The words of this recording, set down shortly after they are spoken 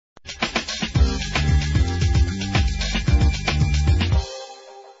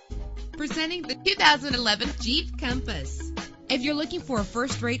Presenting the 2011 Jeep Compass. If you're looking for a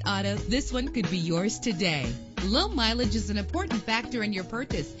first-rate auto, this one could be yours today. Low mileage is an important factor in your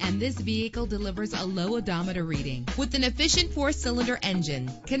purchase, and this vehicle delivers a low odometer reading. With an efficient 4-cylinder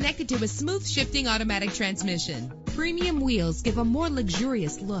engine connected to a smooth shifting automatic transmission, premium wheels give a more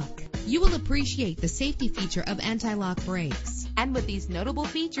luxurious look. You will appreciate the safety feature of anti-lock brakes. And with these notable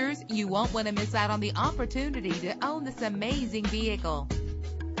features, you won't want to miss out on the opportunity to own this amazing vehicle.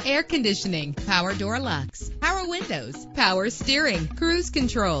 Air conditioning, power door locks, power windows, power steering, cruise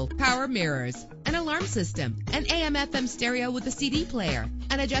control, power mirrors, an alarm system, an AM/FM stereo with a CD player,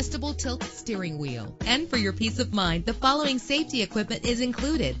 an adjustable tilt steering wheel. And for your peace of mind, the following safety equipment is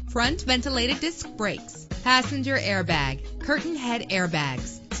included: front ventilated disc brakes, passenger airbag, curtain head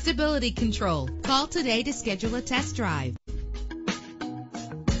airbags, stability control. Call today to schedule a test drive.